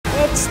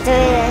Let's do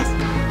this.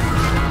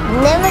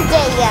 Never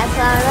get your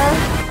photo.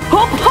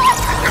 Hop, hop.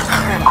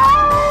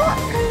 Oh,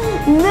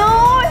 no,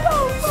 that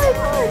was so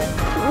close.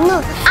 No,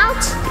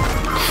 ouch.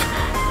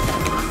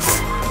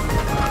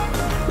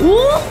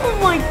 Oh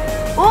my,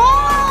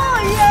 oh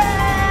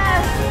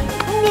yes.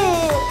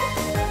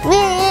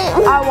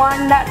 I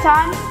won that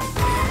time.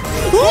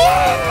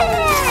 Yeah.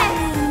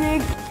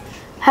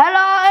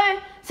 Hello.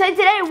 So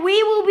today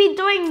we will be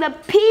doing the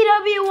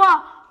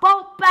PWR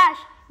Bolt Bash.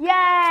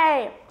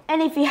 Yay.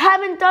 And if you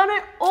haven't done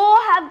it or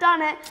have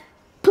done it,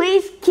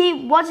 please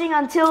keep watching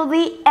until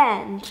the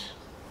end.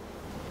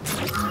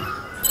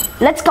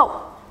 Let's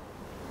go.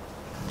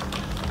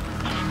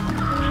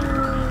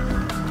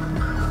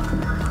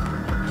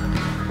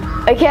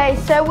 Okay,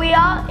 so we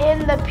are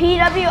in the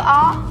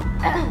PWR.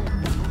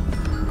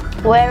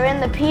 We're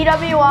in the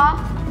PWR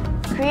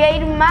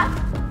creative map.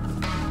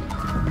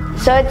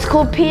 So it's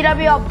called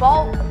PWR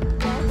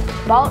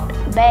Bolt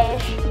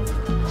Bash.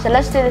 So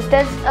let's do this.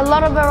 There's a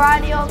lot of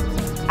variety of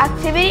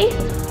activity.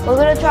 We're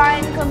gonna try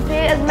and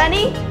complete as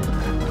many.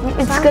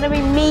 It's gonna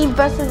be me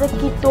versus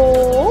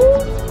Akito.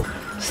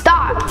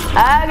 Start.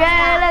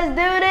 Okay, let's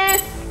do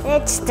this.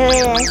 Let's do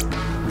this.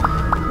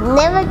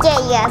 Never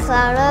get your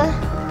photo.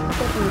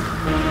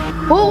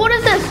 Oh, what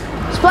is this?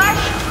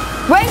 Splash.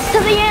 Race to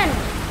the end.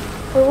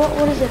 Wait,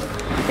 what is this?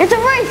 It's a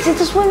race.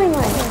 It's a swimming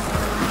race.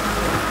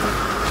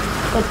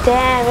 But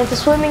damn, it's a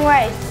swimming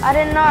race. I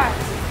didn't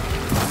know.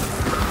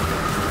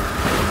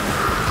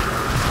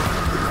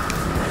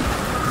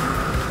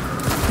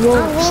 I'm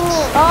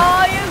winning.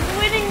 Oh, you're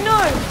winning, no!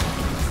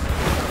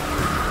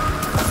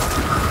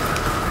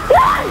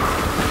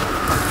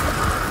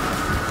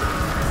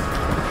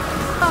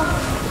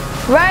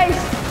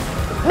 Race!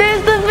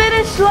 There's the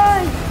finish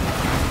line!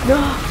 No.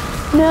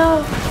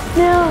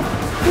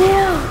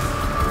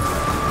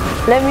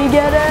 Let me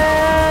get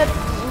it!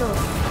 No.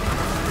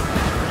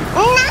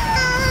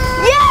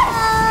 Yes!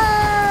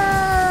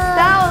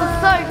 That was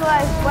so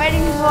close.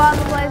 Waiting for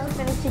other players to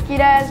finish.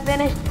 Chiquita has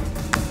finished.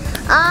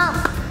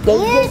 You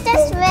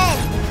just win.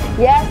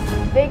 Yes,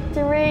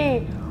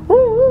 victory. Woo,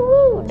 woo,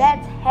 woo.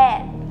 That's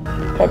head.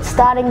 It's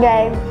starting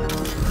game.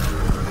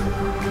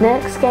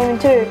 Next game in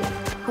 2,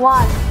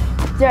 1,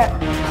 0.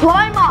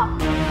 Climb up.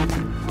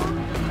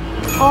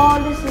 Oh,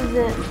 this is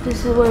it.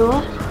 This is, wait,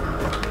 what?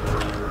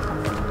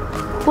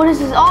 What is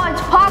this? Oh,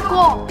 it's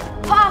parkour.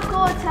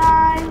 Parkour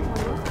time.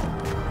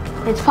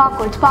 It's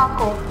parkour. It's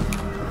parkour.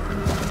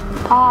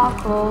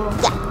 Parkour.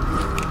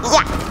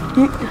 Yeah.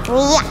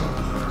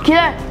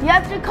 Kiddo, you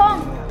have to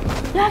come.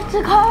 You have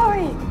to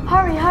hurry.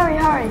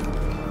 Hurry.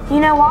 You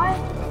know why?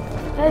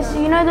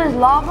 You know there's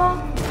lava?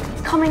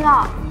 It's coming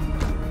up.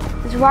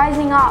 It's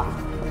rising up.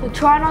 So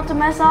try not to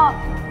mess up.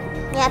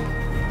 Yep.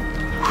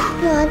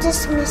 No, I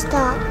just messed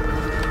up.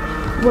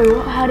 Wait,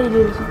 what? How do you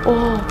do this?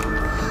 Oh.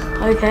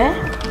 Okay.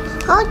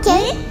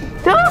 Okay.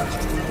 Go.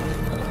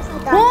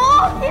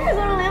 Oh, he just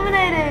got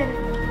eliminated.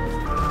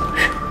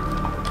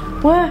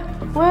 Where?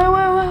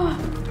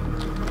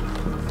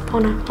 Oh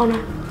no.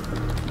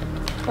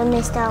 I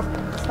messed up.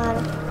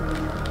 Sorry.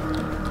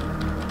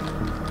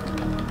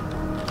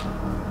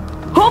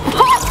 Hop!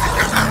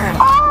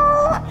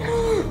 Oh!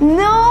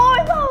 No,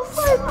 that was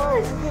so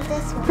close. Look at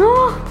this one.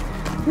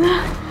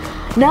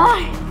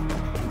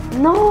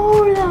 No,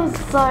 that was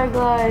so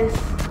close.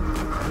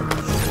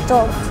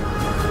 Stop.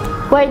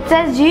 Wait, it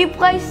says you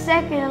placed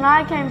second and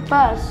I came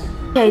first.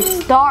 Okay,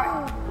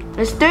 start.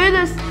 Let's do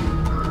this.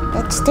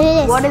 Let's do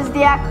this. What is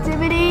the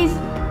activities?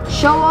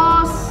 Show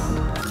us.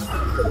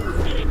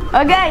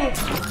 Okay,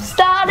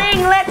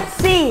 starting. Let's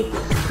see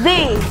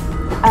the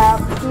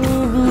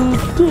activity.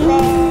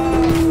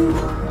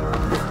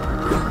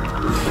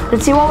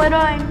 Let's see what we're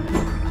doing.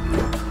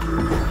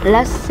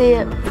 Let's see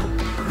it.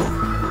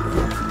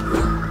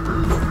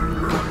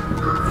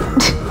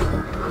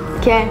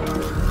 Okay,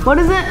 what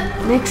is it?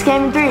 Next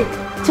game in 3,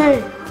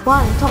 2,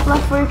 1. Top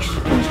left for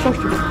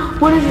instruction.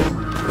 What is it?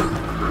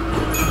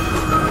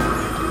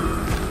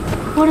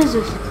 What is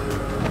this?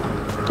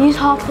 Use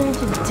harpoon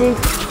to dig.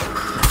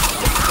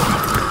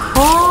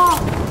 Oh!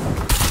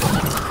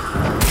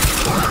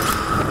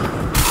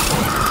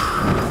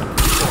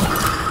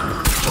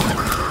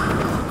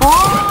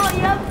 Oh,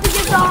 you have to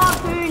get the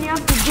harpoon. You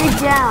have to dig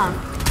down.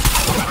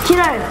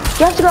 Kiddo,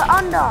 you have to go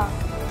under.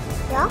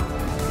 Yeah?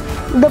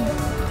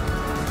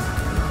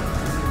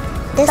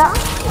 This one?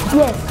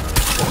 Yes.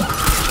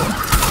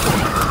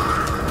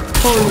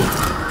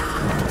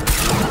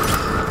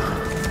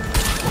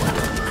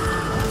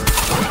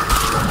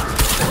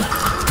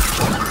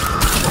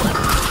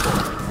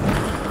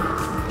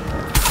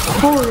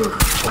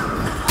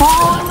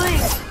 Holy.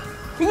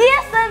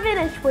 Yes, I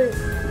finished. Wait.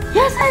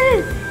 Yes, I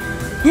did.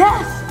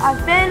 Yes, I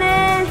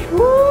finished.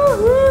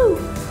 Woo-hoo.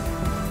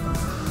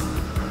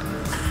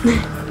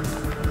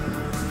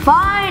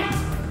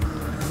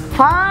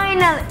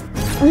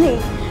 Finally.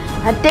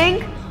 I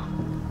think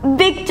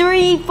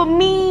victory for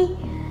me.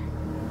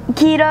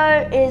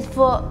 Keto is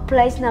for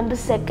place number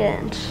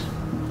 2nd.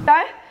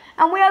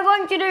 And we are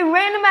going to do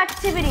random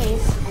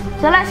activities.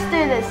 So let's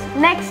do this.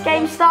 Next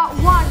game start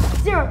 1,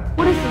 0.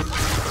 What is this?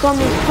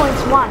 zombies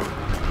points 1.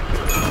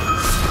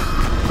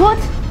 What?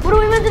 What are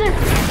we meant to do?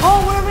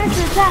 Oh, we're meant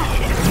to attack.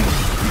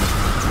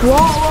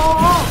 Whoa, whoa,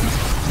 whoa.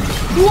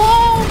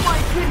 Whoa, my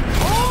goodness.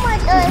 Oh my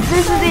god.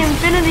 This is the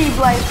infinity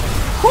blade.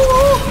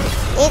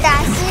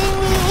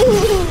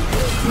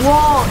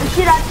 Whoa,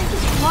 shit, I think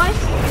it's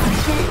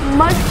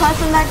most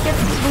person that gets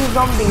these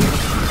zombies.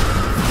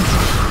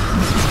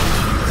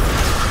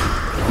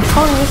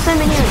 Oh, there's so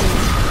many of them.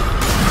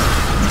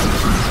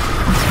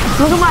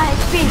 Look at my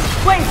HP.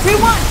 Wait,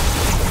 3-1.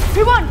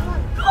 3-1.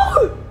 No!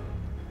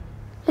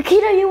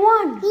 Akita, you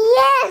won.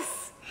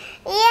 Yes.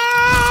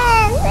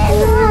 Yes.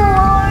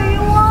 Oh,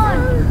 you won.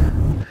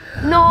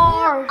 No.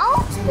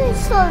 Ultimate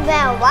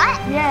survival, what?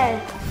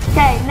 Yeah.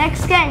 Okay,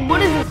 next game.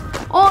 What is this?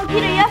 Oh,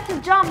 Akita, you have to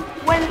jump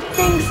when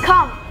things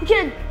come.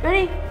 Akita,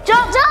 ready?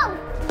 Jump! Jump!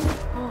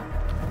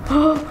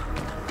 Oh.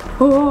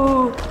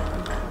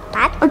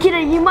 What? Akita,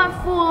 you might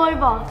fall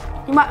over.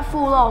 You might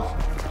fall off.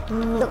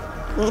 No.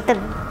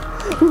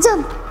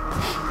 Jump!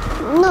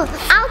 No!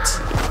 Ouch!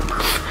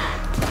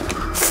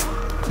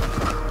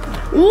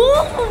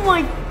 Oh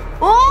my!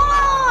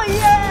 Oh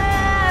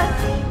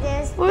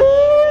yes! Woo!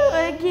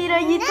 Akita,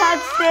 you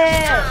touched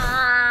it.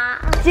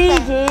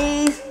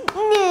 GG's.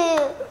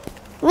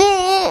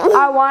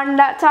 I won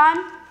that time.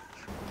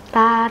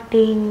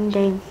 Starting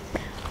game.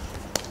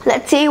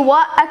 Let's see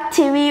what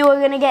activity we're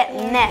gonna get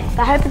next.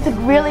 I hope it's a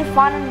really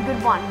fun and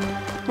good one.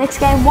 Next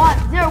game,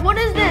 1-0. What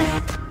is this?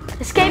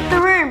 Escape the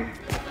room.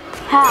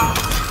 How?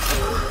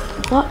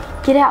 What?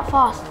 Get out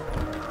fast.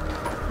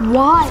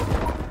 Why?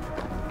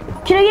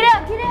 Can I get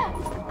out? Get out.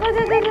 Go, go,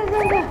 go, go,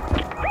 go, go.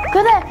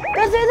 Go there.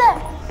 Go through there.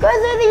 Go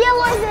through the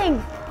yellow thing.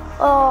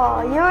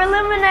 Oh, you're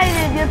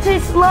eliminated. You're too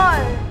slow.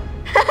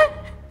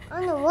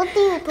 Oh, what are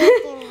you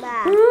talking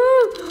about?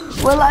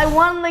 Well, I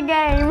won the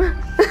game.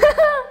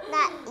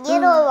 That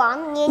yellow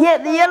one? Yeah,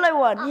 the yellow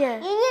one. Yeah.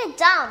 You need to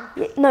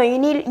jump. No, you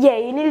need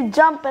to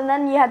jump and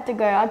then you have to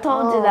go. I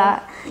told you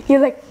that. You're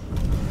like,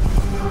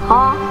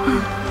 huh?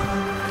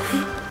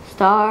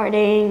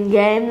 Starting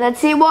game. Let's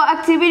see what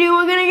activity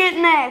we're gonna get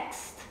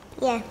next.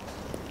 Yeah.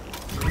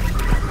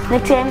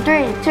 Next game,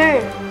 3,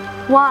 2,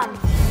 1. I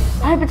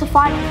hope it's a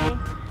fighting game.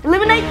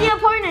 Eliminate the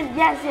opponent.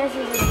 Yes, yes,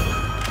 yes,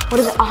 yes. What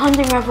is it? A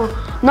hunting rifle.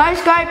 No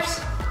scopes.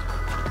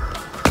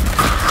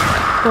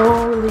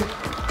 Holy.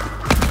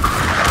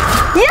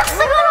 Yes,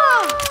 I got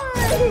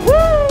him! Woo!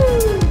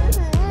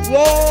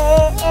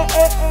 Yeah!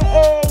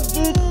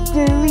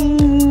 Victory!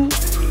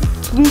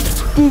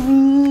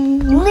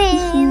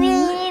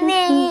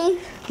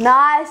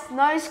 Nice.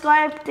 No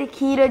scope to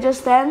Akita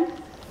just then.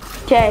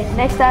 Okay,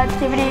 next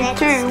activity.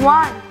 2,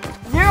 1,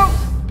 0.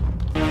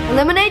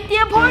 Eliminate the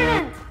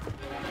opponent.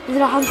 Is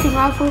it a hunting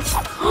rifle?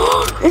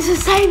 It's the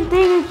same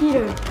thing,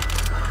 Akita.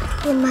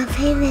 In my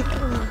favorite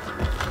one.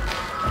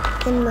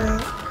 In my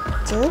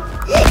two? In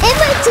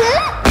my two?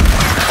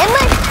 In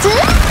my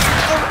two?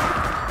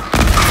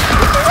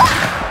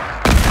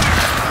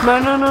 No.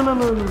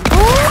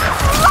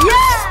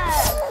 Yeah!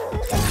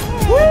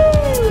 Woo!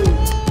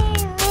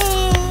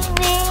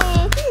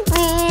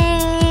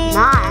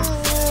 Nice.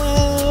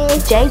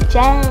 Jake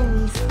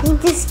James. You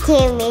just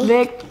kill me.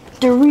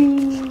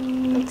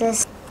 Victory.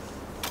 Just.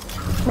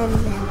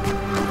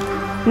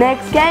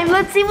 Next game,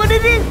 let's see what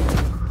it is.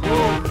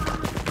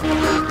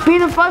 Be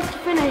the first to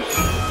finish.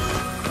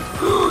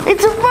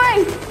 It's a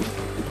race.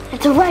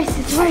 It's a race.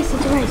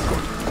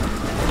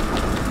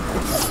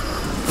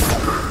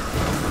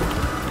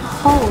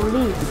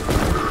 Holy.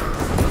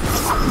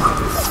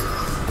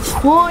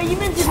 Whoa, you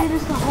meant to do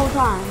this the whole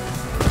time.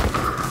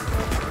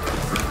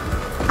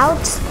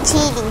 Out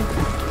cheating.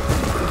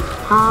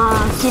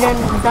 He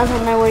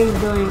doesn't know what he's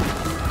doing.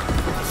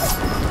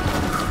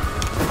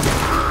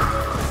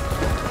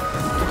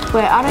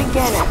 Wait, I don't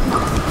get it.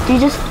 Do you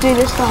just do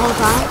this the whole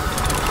time?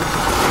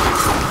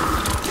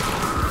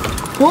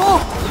 Whoa,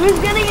 who's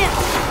getting it?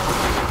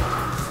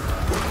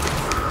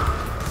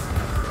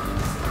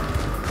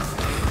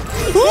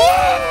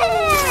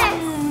 Yes!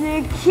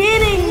 You're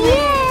kidding me.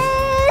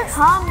 Yes!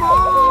 Come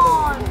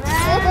on,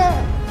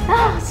 man.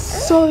 That's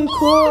so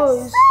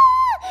close.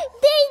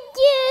 Thank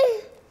you.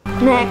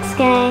 Next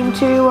game,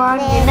 2, 1.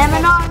 You never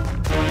know.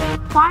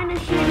 Find a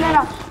shoot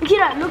letter.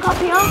 Akita, look up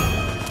here.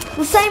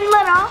 The same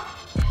letter.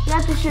 You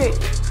have to shoot.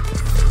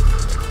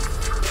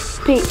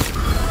 P.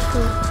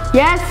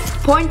 Yes,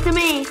 point to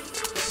me.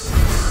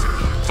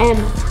 M.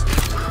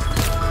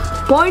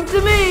 Point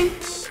to me.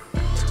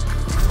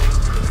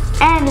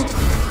 N.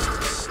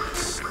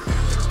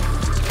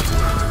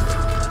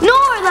 No,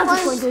 that's a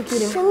point to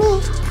Akita. To me.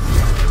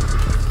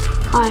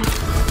 I.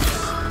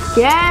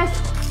 Yes.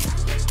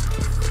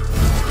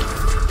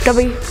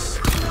 W.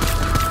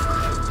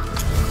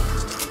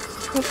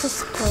 Let's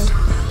just play.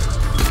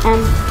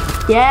 M.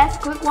 Yes,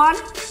 quick one.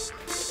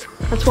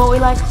 That's what we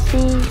like to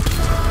see.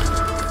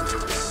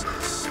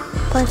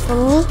 Point for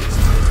me.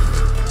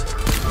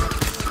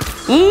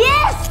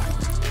 Yes!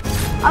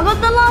 I got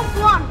the last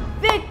one.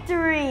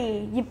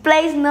 Victory! You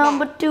place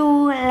number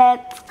 2.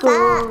 Let's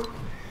go.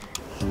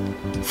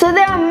 So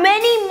there are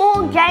many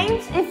more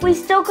games if we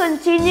still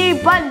continue,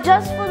 but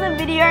just for the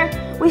video,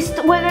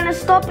 we're going to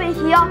stop it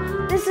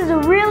here. This is a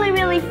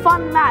really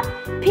fun map,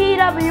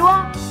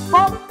 PWR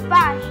Bolt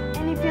Bash.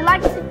 And if you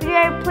like this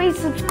video, please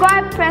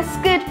subscribe, press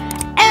good,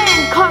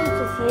 and come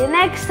to see you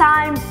next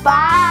time.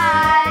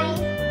 Bye!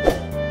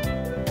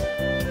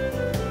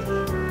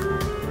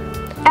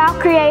 Our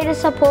creator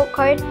support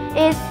code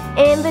is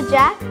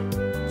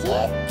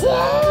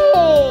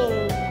AMBERJACKGG.